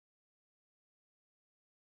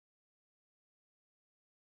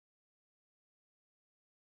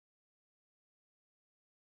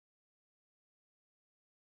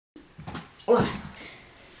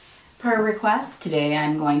Per request, today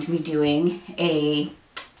I'm going to be doing a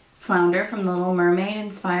Flounder from the Little Mermaid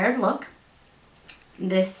inspired look.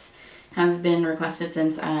 This has been requested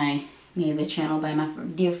since I made the channel by my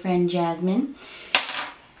dear friend Jasmine.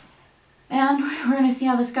 And we're going to see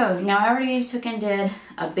how this goes. Now I already took and did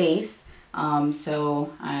a base.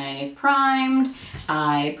 So I primed,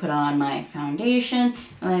 I put on my foundation,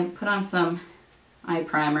 and I put on some eye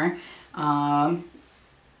primer.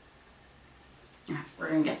 We're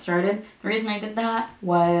gonna get started. The reason I did that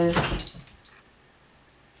was,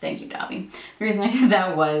 thank you, Dobby. The reason I did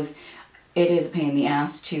that was it is a pain in the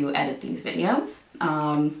ass to edit these videos.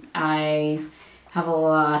 I have a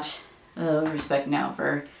lot of respect now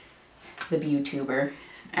for the YouTuber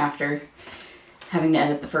after having to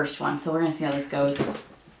edit the first one. So we're gonna see how this goes.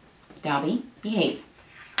 Dobby, behave.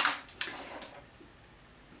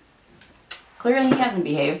 Clearly he hasn't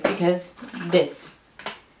behaved because this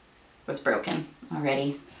was broken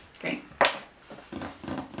already. Great.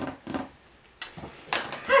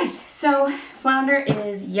 Alright, so Flounder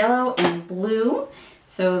is yellow and blue.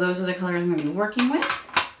 So those are the colors I'm going to be working with.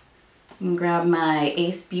 I'm going to grab my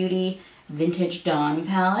Ace Beauty Vintage Dawn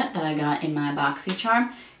palette that I got in my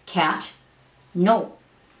BoxyCharm. Cat, no,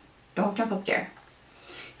 don't jump up there.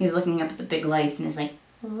 He's looking up at the big lights and is like,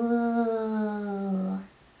 ooh.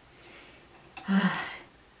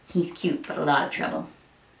 He's cute, but a lot of trouble.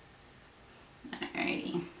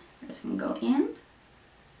 Alrighty, we're just gonna go in.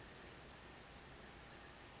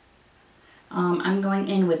 I'm going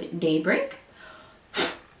in with Daybreak.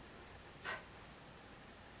 Let's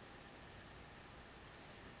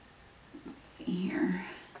see here.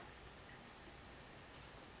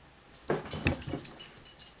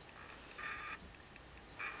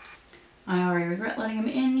 I already regret letting him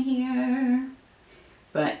in here,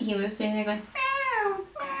 but he was sitting there going, meow,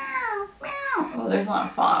 meow, meow. Oh, there's a lot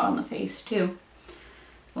of fallout on the face too.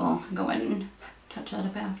 We'll go in and touch that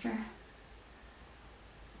up after.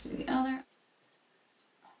 Do the other.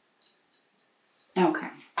 Okay.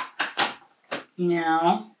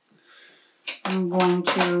 Now I'm going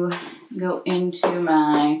to go into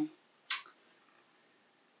my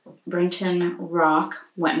Brenton Rock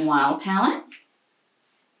Wet n Wild palette.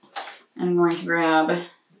 I'm going to grab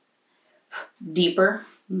Deeper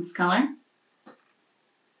in this color.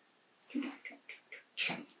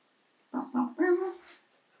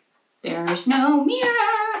 There's no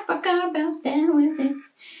mirror, forgot about that with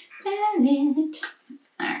this palette.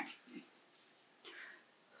 Alright.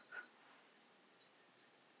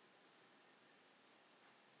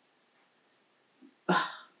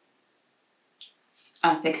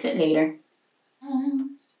 I'll fix it later.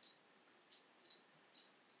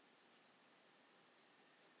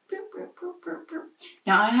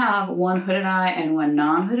 Now I have one hooded eye and one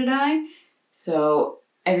non-hooded eye, so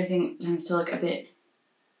everything tends to look a bit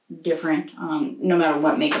different no matter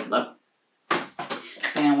what makeup look,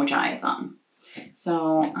 depending on which eye it's on.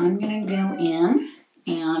 So I'm gonna go in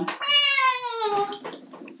and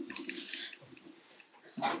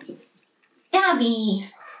Dobby,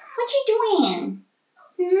 what you doing?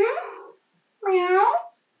 Meow?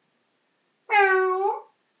 Meow?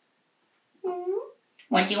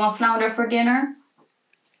 What do you want, Flounder, for dinner?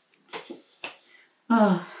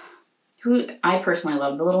 I personally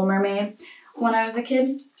love The Little Mermaid. When I was a kid,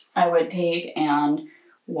 I would take and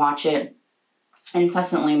watch it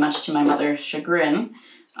incessantly, much to my mother's chagrin.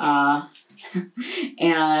 And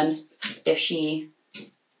if she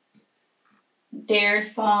dared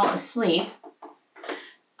fall asleep,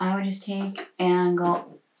 I would just take and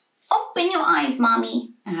go, open your eyes,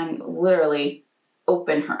 Mommy, and literally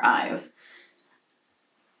open her eyes.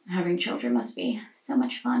 Having children must be so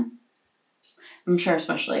much fun. I'm sure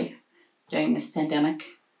especially during this pandemic.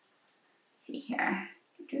 Let's see here.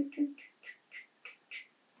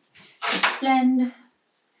 Just blend,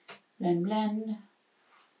 blend, blend.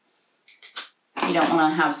 You don't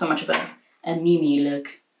want to have so much of a Mimi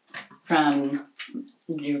look from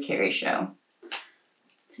the Drew Carey show.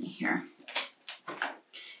 Let's see here.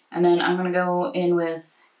 And then I'm going to go in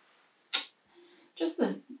with just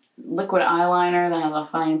the liquid eyeliner that has a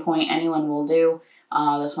fine point. Anyone will do.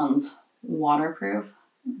 This one's waterproof.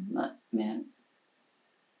 But, man.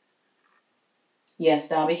 Yes,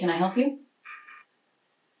 Dobby, can I help you?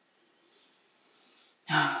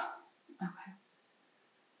 Okay.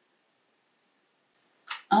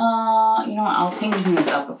 You know what? I'll clean this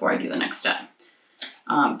up before I do the next step.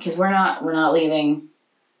 Because we're not leaving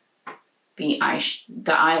the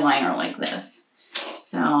eyeliner like this.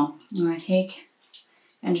 So I'm gonna take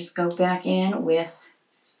and just go back in with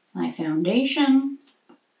my foundation.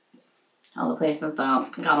 All the places that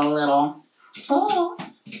got a little, oh,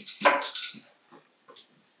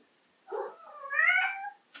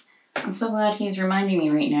 I'm so glad he's reminding me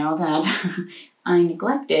right now that I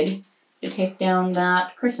neglected to take down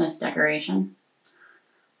that Christmas decoration.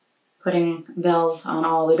 Putting bells on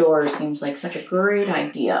all the doors seems like such a great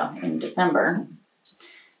idea in December.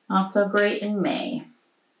 Not so great in May.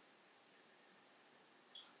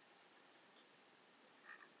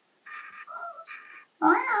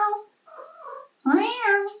 Okay.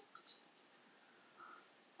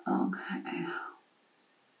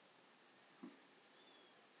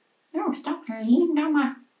 Oh, stop eating down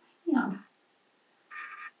my hand.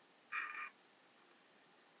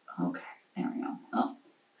 Okay, there we go. Oh,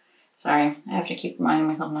 sorry. I have to keep reminding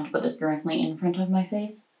myself not to put this directly in front of my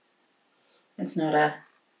face. It's not a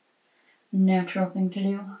natural thing to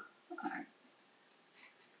do. Alright.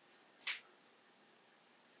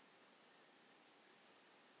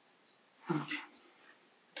 Okay.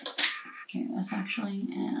 Here, this actually,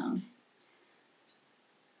 and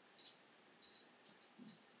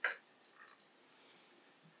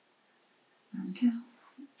there we go.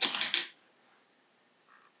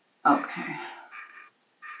 Okay.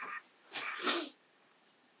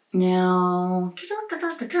 Now,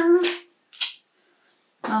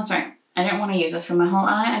 that's right. I didn't want to use this for my whole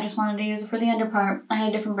eye. I just wanted to use it for the under part. I had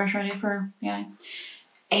a different brush ready for the eye.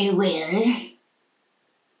 I will.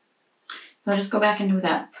 So I just go back into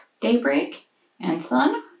that daybreak and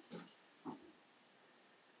sun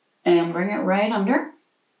and bring it right under.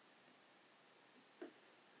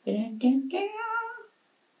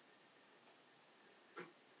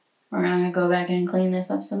 We're gonna go back and clean this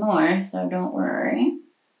up some more, so don't worry.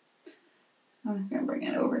 I'm just gonna bring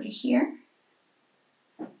it over to here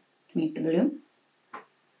to make the blue.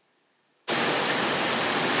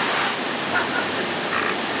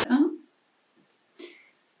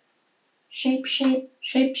 Shape, shape,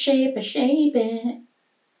 shape, shape, shape it.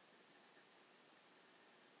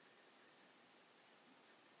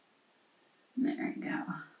 There we go.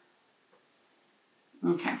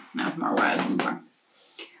 Okay, now more what I was looking for.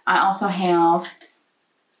 I also have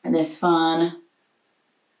this fun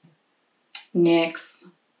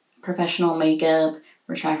NYX Professional Makeup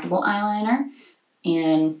retractable eyeliner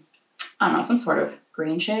in, I don't know, some sort of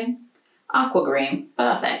green shade. Aqua green.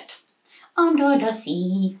 Perfect. Under the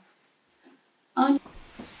sea. Under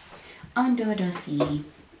the sea.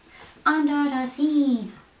 Under the sea.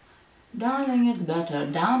 Darling, it's better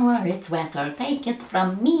down where it's wetter. Take it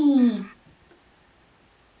from me.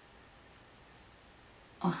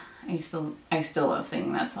 Oh, I still love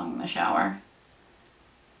singing that song in the shower.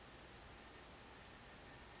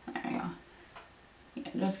 There you go.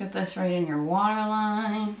 Yeah, just get this right in your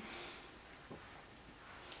waterline.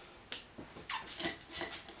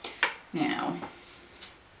 Now,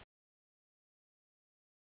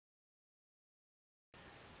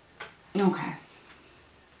 okay.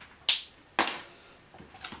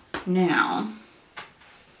 Now,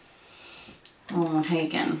 I'm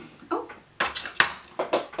taking, put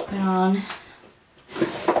on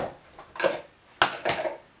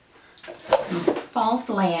false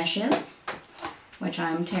lashes, which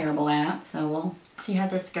I'm terrible at, so we'll see how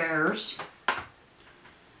this goes.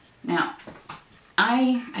 Now,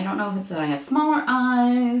 I don't know if it's that I have smaller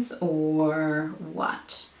eyes or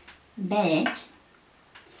what, but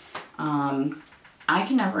I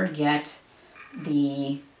can never get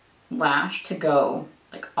the lash to go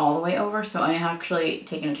like all the way over, so I actually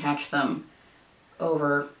take and attach them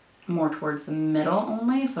over more towards the middle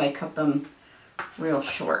only, so I cut them real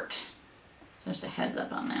short. Just a heads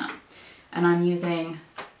up on that. And I'm using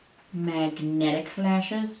magnetic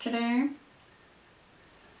lashes today.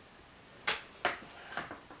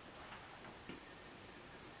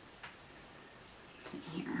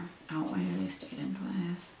 Here. Oh, why did I stay in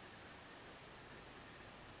twice?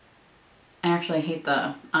 I actually hate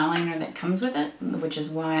the eyeliner that comes with it, which is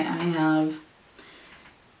why I have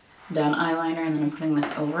done eyeliner and then I'm putting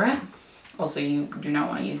this over it. Also, you do not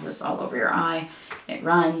want to use this all over your eye. It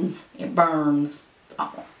runs, it burns, it's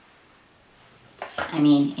awful. I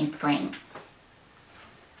mean, it's great.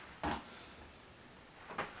 There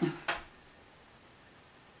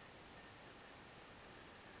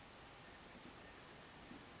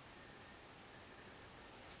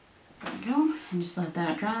we go, and just let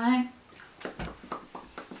that dry.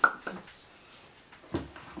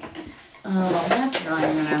 While that's dry,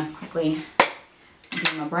 I'm gonna quickly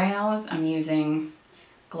do my brows. I'm using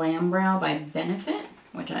Glam Brow by Benefit,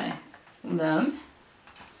 which I love.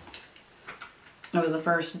 It was the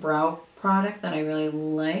first brow product that I really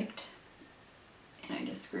liked, and I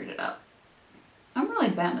just screwed it up. I'm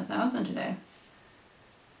really batting 1,000 today.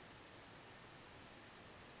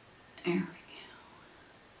 There we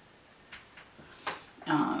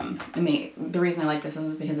The reason I like this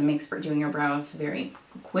is because it makes doing your brows very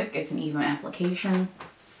quick. It's an even application.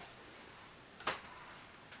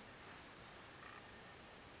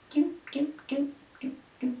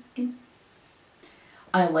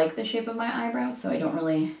 I like the shape of my eyebrows, so I don't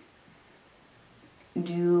really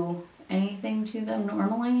do anything to them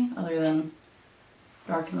normally other than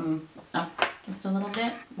darken them up just a little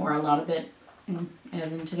bit, or a lot of it,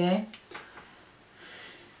 as in today.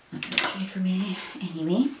 Not gonna shade for me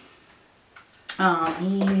anyway.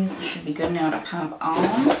 These should be good now to pop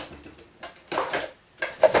on.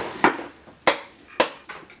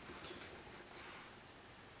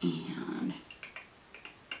 And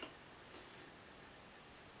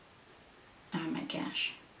oh my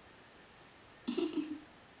gosh.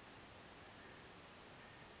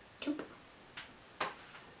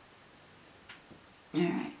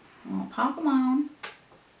 Alright, we'll pop them on.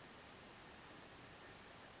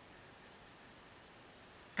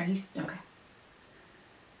 Are you okay?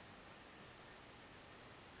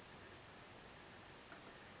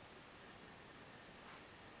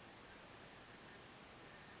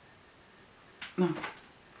 No.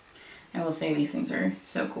 I will say these things are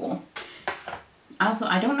so cool. Also,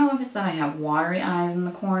 I don't know if it's that I have watery eyes in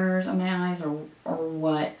the corners of my eyes or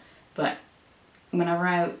what, but whenever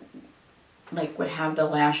I like would have the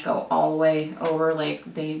lash go all the way over like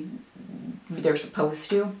they're supposed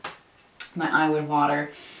to, my eye would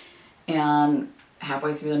water, and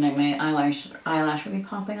halfway through the night my eyelash would be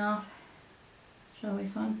popping off. It's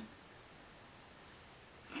always fun.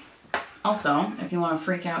 Also, if you want to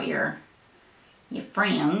freak out your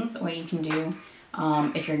friends, what you can do,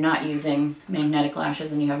 if you're not using magnetic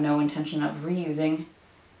lashes and you have no intention of reusing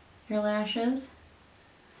your lashes,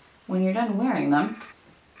 when you're done wearing them,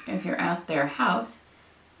 if you're at their house,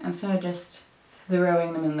 instead of just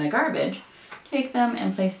throwing them in the garbage, take them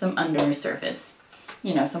and place them under a surface.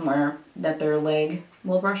 You know, somewhere that their leg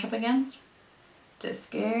will brush up against to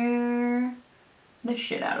scare the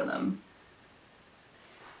shit out of them.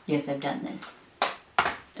 Yes, I've done this.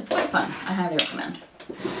 It's quite fun. I highly recommend.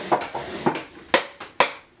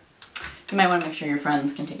 You might want to make sure your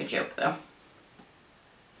friends can take a joke, though.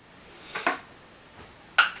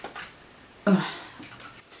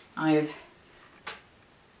 I've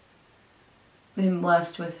been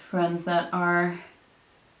blessed with friends that are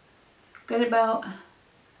good about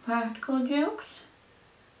practical jokes.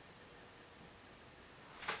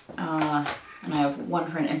 And I have one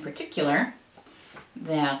friend in particular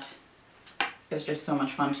that is just so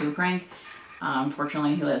much fun to prank.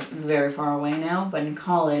 Unfortunately, he lives very far away now, but in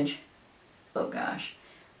college, oh gosh,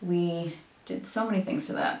 we did so many things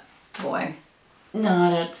to that boy.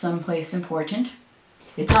 Not at some place important.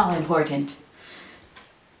 It's all important.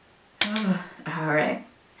 Alright.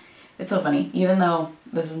 It's so funny. Even though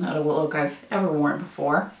this is not a look I've ever worn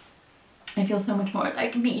before, I feel so much more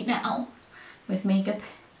like me now with makeup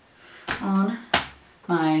on.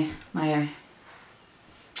 My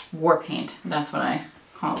war paint. That's what I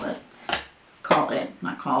call it. Call it.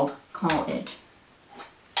 Not called. Call it.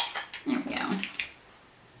 There we go.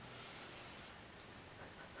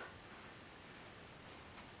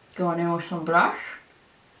 Going in with some blush.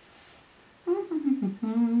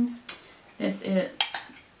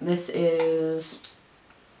 This is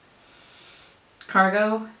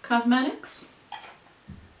Cargo Cosmetics.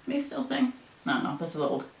 They still think? No, this is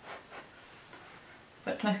old.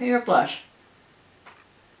 But it's my favorite blush.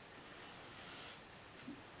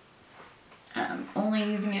 I'm only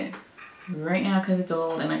using it right now because it's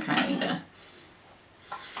old and I kind of need to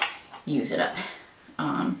use it up.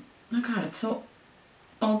 Oh god, it's so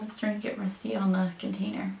old, it's starting to get rusty on the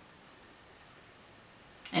container.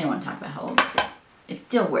 I don't want to talk about how old it is. It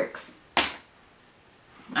still works,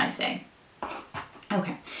 I say.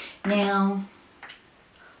 Okay, now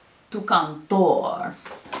to contour.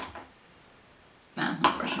 That's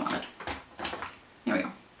not the brush I wanted. There we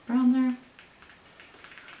go. Bronzer.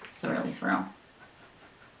 Swirly swirl.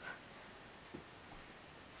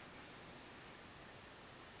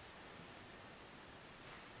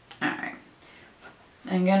 Alright.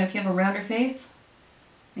 And again, if you have a rounder face,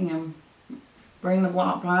 you can bring the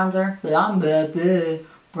bronzer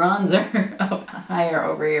up higher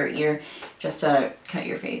over your ear just to cut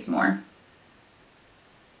your face more.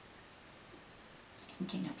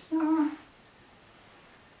 Getting up here.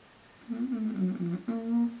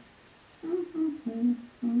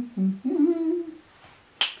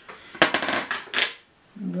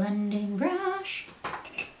 Blending brush.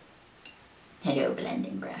 Hello,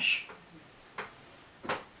 blending brush.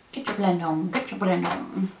 Get your blend on, get your blend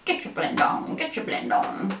on, get your blend on, get your blend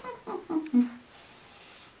on. Oh,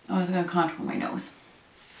 I was going to contour my nose.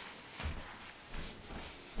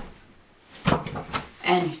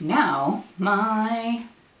 And now my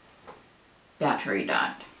battery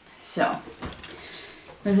died. So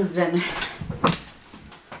this has been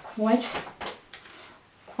quite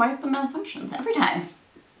the malfunctions every time.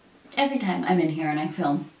 Every time I'm in here and I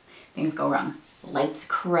film, things go wrong. Lights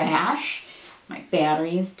crash, my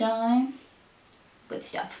batteries die, good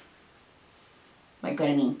stuff. By good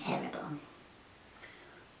I mean terrible.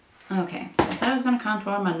 Okay, so I said I was going to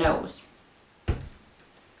contour my nose.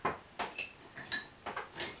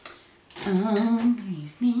 I'm going to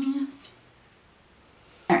use this.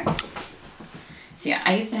 Alright. So yeah,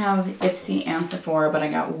 I used to have Ipsy and Sephora, but I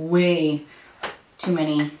got way too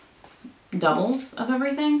many doubles of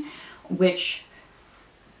everything, which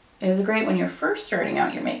is great when you're first starting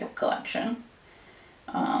out your makeup collection,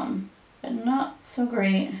 but not so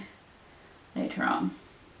great later on.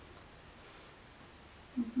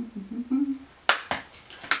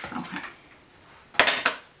 Okay.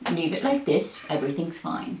 Leave it like this, everything's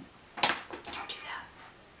fine. Don't do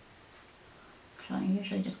that. I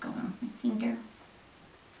usually just go in with my finger.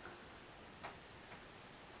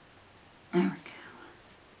 There we go.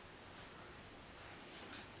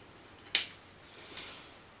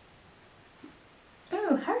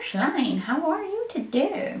 Oh, Harshline, how are you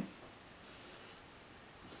today?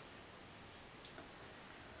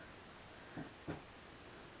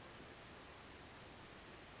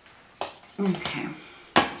 Okay,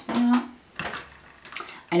 there's that.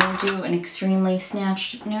 I don't do an extremely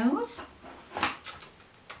snatched nose.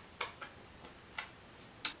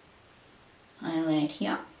 Highlight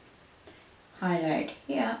here. Highlight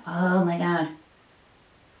here. Oh my god.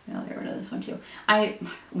 I'll get rid of this one too.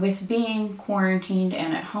 With being quarantined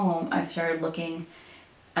and at home, I've started looking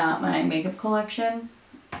at my makeup collection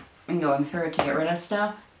and going through it to get rid of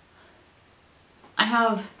stuff. I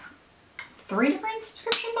have 3 different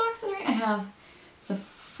subscription boxes, right? I have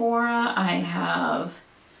Sephora, I have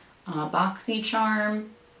BoxyCharm,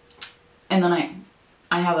 and then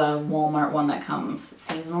I have a Walmart one that comes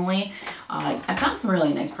seasonally. I've gotten some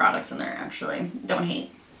really nice products in there, actually. Don't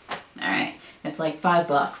hate. Alright, it's like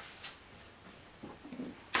 $5.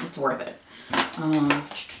 It's worth it.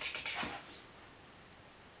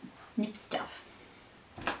 Nip stuff.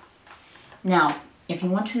 Now, if you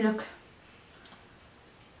want to look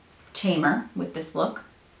tamer with this look,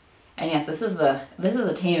 and yes, this is the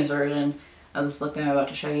tamest version of this look that I'm about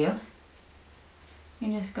to show you.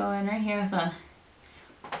 You just go in right here with a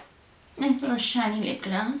nice little shiny lip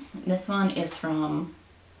gloss. This one is from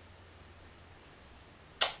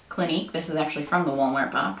Clinique. This is actually from the Walmart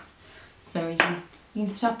box. So you can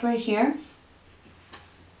stop right here.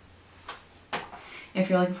 If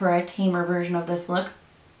you're looking for a tamer version of this look,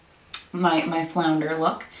 my Flounder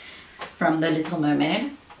look from the Little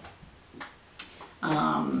Mermaid.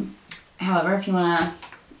 However, if you want to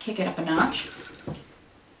kick it up a notch,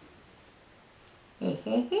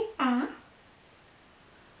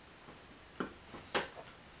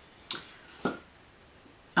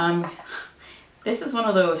 this is one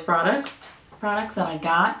of those products that I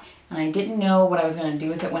got, and I didn't know what I was going to do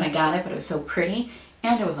with it when I got it, but it was so pretty,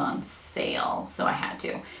 and it was on sale, so I had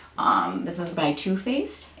to. This is by Too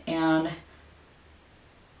Faced, and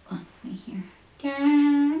let's see here.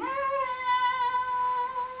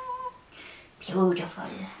 Beautiful.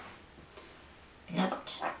 Love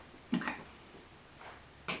it. Okay.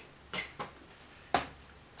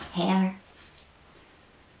 Hair.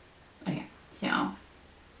 Okay,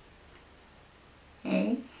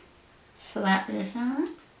 so slap this on.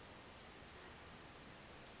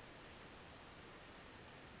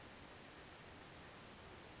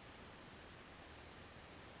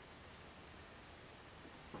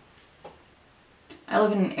 I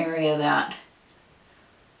live in an area that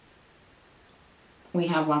we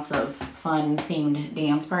have lots of fun themed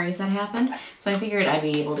dance parties that happen, so I figured I'd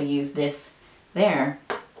be able to use this there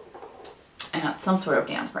at some sort of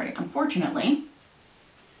dance party. Unfortunately,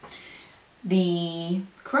 the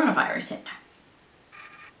coronavirus hit.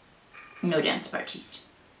 No dance parties,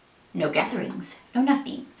 no gatherings, no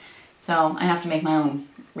nothing. So I have to make my own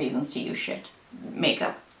reasons to use shit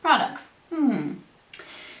makeup products. And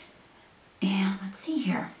let's see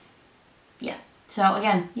here. Yes, so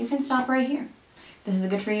again, you can stop right here. This is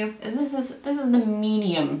good for you. This is the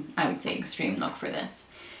medium, I would say, extreme look for this.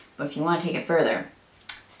 But if you want to take it further,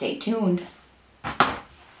 stay tuned.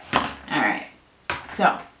 Alright,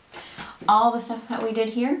 so all the stuff that we did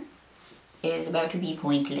here is about to be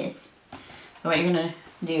pointless. So what you're going to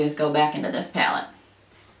do is go back into this palette.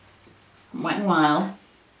 Wet n Wild.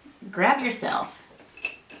 Grab yourself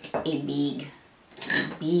a big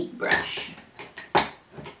brush.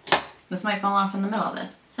 This might fall off in the middle of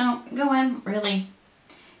this. So go in, really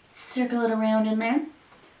circle it around in there.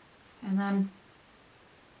 then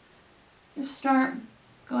just start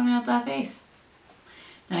going at that face.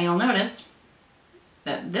 Now you'll notice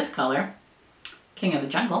that this color, King of the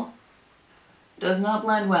Jungle, does not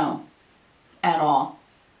blend well at all.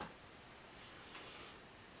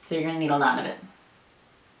 So you're gonna need a lot of it.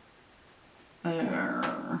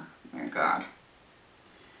 Oh my God.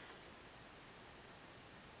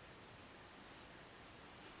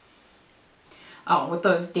 Oh, with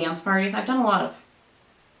those dance parties, I've done a lot of,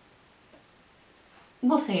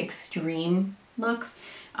 we'll say, extreme looks.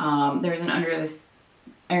 There's an under the,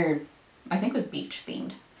 or I think it was beach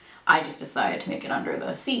themed. I just decided to make it under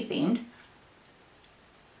the sea themed.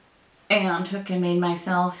 And took and made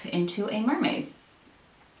myself into a mermaid.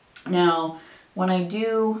 Now, when I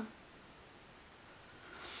do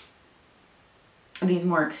these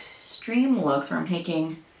more extreme looks where I'm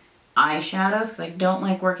taking eyeshadows, because I don't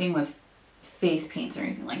like working with face paints or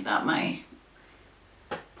anything like that. My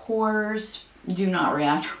pores do not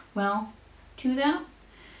react well to that.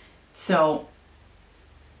 So,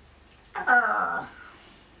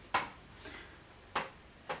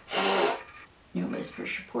 you know, this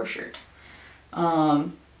poor shirt. I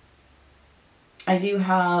do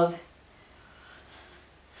have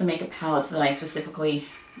some makeup palettes that I specifically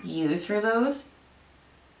use for those.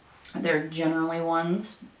 They're generally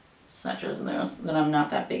ones such as those that I'm not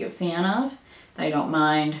that big a fan of, that I don't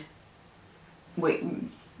mind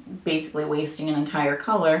basically wasting an entire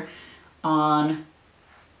color on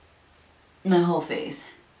my whole face.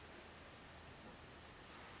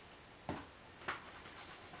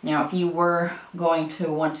 Now, if you were going to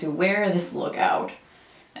want to wear this look out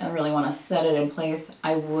and really want to set it in place,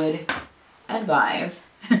 I would advise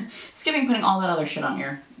skipping putting all that other shit on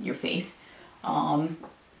your face,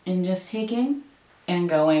 and just taking and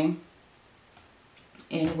going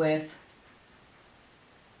in with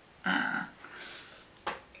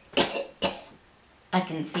a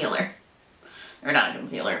concealer, or not a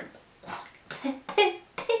concealer,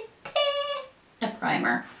 a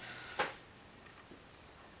primer.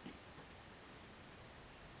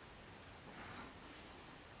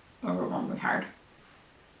 Overwhelmingly hard.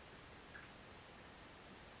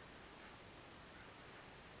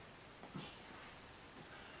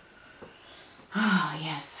 Oh,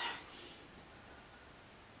 yes.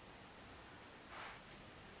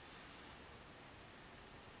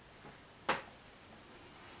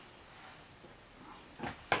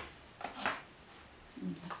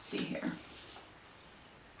 Let's see here.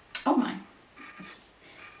 Oh my.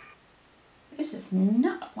 This is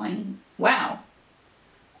not applying. Wow.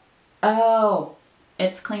 Oh,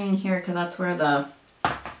 it's clinging here because that's where the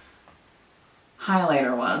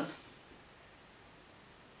highlighter was.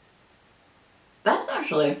 That's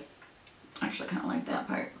actually kind of like that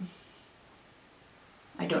part.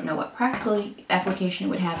 I don't know what practical application it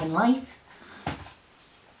would have in life.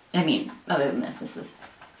 I mean, other than this is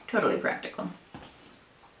totally practical.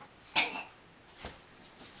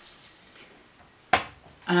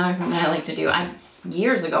 Another thing that I like to do,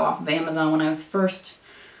 years ago off of Amazon when I was first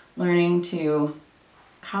learning to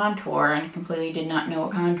contour and completely did not know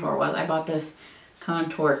what contour was, I bought this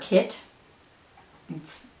contour kit.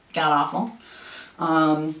 It's god awful.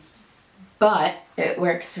 But it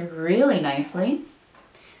works really nicely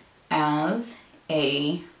as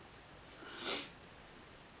a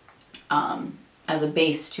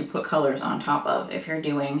base to put colors on top of if you're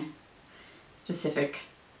doing specific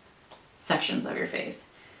sections of your face.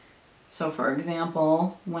 So for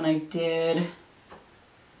example, when I did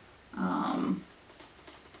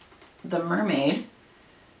the mermaid,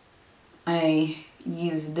 I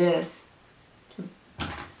used this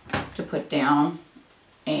to put down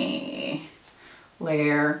a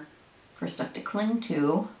layer for stuff to cling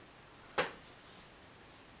to.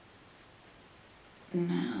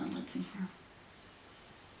 Now, let's see here.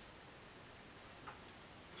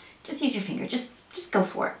 Just use your finger, just go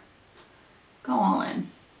for it. Go all in.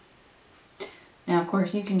 Now, of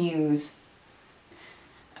course, you can use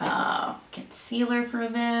concealer for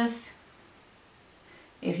this.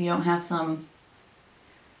 If you don't have some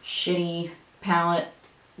shitty palette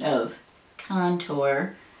of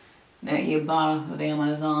contour that you bought off of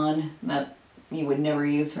Amazon that you would never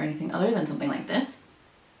use for anything other than something like this.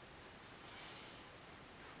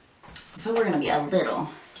 So we're gonna be a little,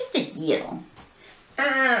 just a little,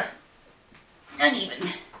 uneven.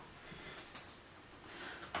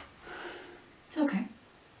 It's okay.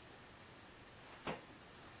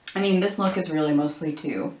 I mean, this look is really mostly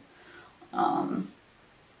to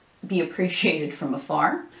be appreciated from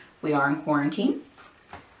afar. We are in quarantine.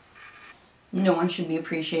 No one should be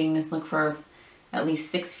appreciating this look for at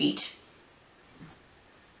least 6 feet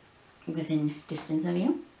within distance of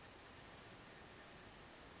you.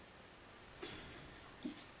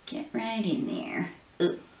 right in there.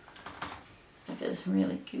 Ooh. Stuff is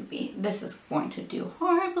really goopy. This is going to do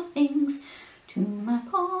horrible things to my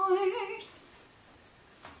pores.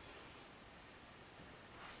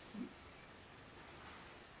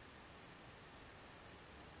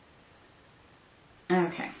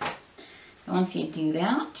 Okay, so once you do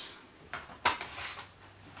that,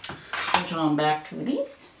 switch on back to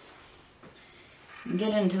these.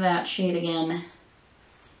 Get into that shade again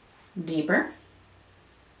deeper.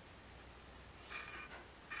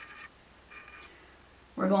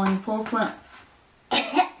 We're going full Flounder.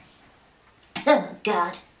 Oh,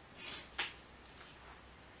 God.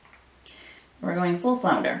 We're going full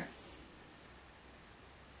Flounder.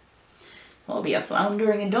 It'll be a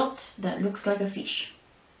floundering adult that looks like a fish.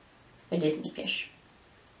 A Disney fish.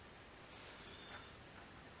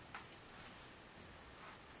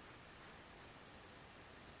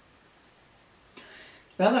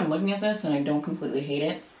 Rather, I'm looking at this and I don't completely hate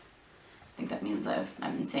it. I think that means I'm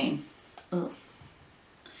insane. Ugh.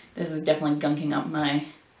 This is definitely gunking up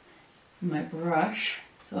my brush,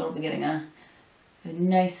 so I'll be getting a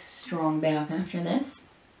nice strong bath after this.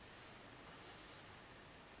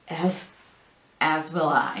 As will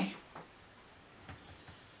I.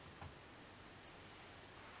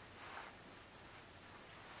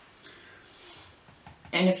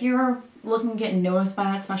 And if you're looking to get noticed by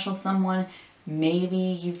that special someone, maybe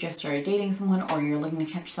you've just started dating someone, or you're looking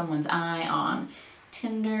to catch someone's eye on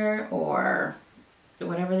Tinder or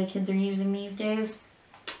whatever the kids are using these days,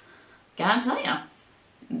 gotta tell ya,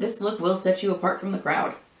 this look will set you apart from the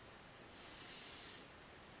crowd.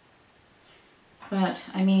 But,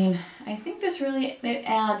 I mean, I think this really, it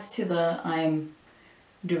adds to the I'm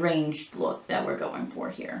deranged look that we're going for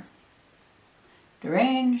here.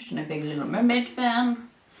 Deranged and a big Little Mermaid fan.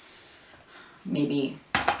 Maybe,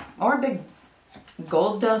 or a big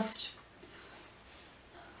gold dust.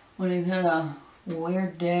 When you've had a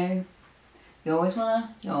weird day, you always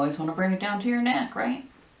wanna bring it down to your neck, right?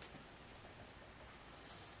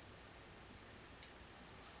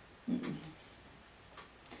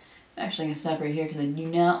 Actually, I'm gonna stop right here because I do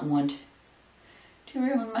not want to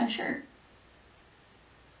ruin my shirt.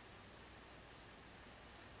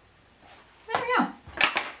 There we go.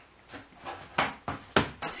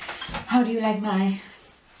 How do you like my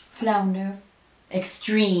Flounder?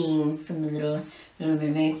 Extreme from the Little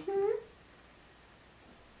Mermaid.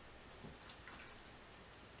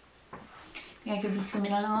 Think I could be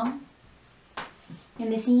swimming along in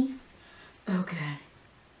the sea? Oh god,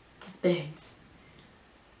 this burns.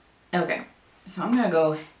 Okay, so I'm gonna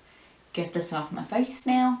go get this off my face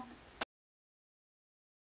now.